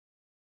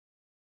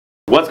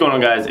What's going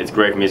on, guys? It's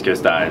Greg from East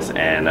Coast Dyes,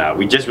 and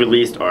we just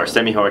released our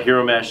Semi-Hard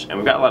HeroMesh, and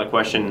we've got a lot of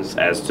questions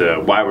as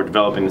to why we're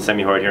developing the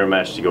Semi-Hard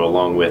HeroMesh to go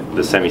along with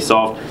the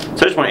Semi-Soft. So I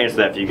just want to answer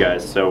that for you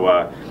guys.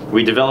 So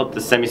we developed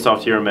the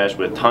Semi-Soft HeroMesh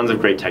with tons of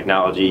great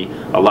technology,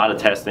 a lot of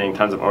testing,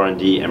 tons of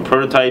R&D and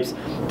prototypes,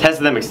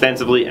 tested them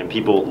extensively, and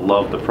people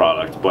love the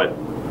product. But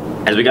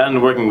as we got into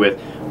working with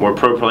more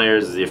pro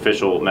players as the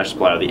official mesh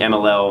supplier of the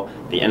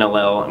MLL, the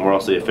NLL, and we're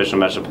also the official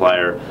mesh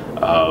supplier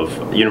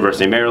of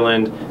University of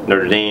Maryland,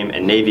 Notre Dame,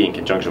 and Navy in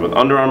conjunction with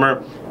Under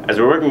Armour. As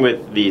we're working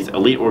with these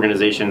elite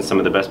organizations, some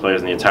of the best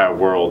players in the entire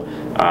world,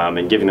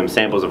 and giving them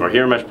samples of our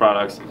HeroMesh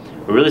products,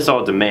 we really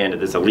saw a demand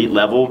at this elite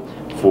level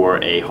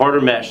for a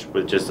harder mesh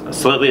with just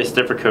slightly a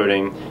stiffer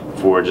coating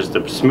for just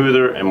a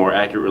smoother and more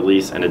accurate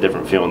release and a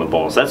different feel on the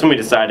ball. So that's when we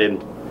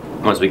decided,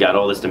 once we got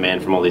all this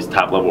demand from all these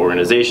top level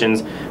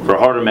organizations, for a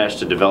harder mesh,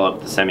 to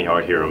develop the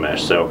Semi-Hard HeroMesh.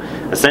 So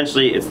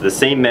essentially it's the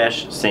same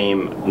mesh,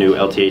 same new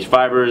LTH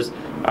fibers,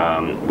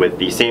 with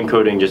the same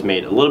coating, just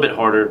made a little bit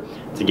harder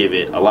to give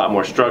it a lot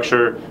more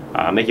structure,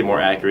 make it more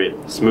accurate,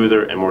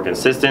 smoother, and more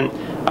consistent.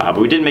 But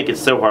we didn't make it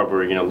so hard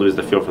where you're going to lose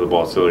the feel for the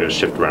ball, so we're going to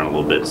shift around a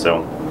little bit.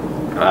 So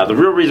the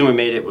real reason we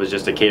made it was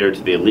just to cater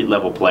to the elite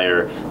level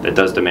player that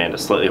does demand a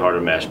slightly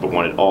harder mesh but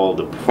wanted all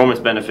the performance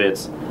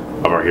benefits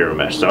of our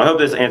HeroMesh. So I hope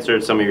this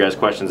answered some of you guys'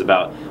 questions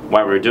about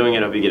why we're doing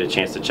it. I hope you get a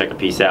chance to check a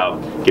piece out,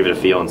 give it a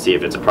feel, and see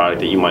if it's a product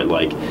that you might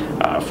like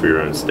for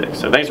your own stick.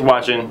 So thanks for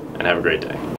watching, and have a great day.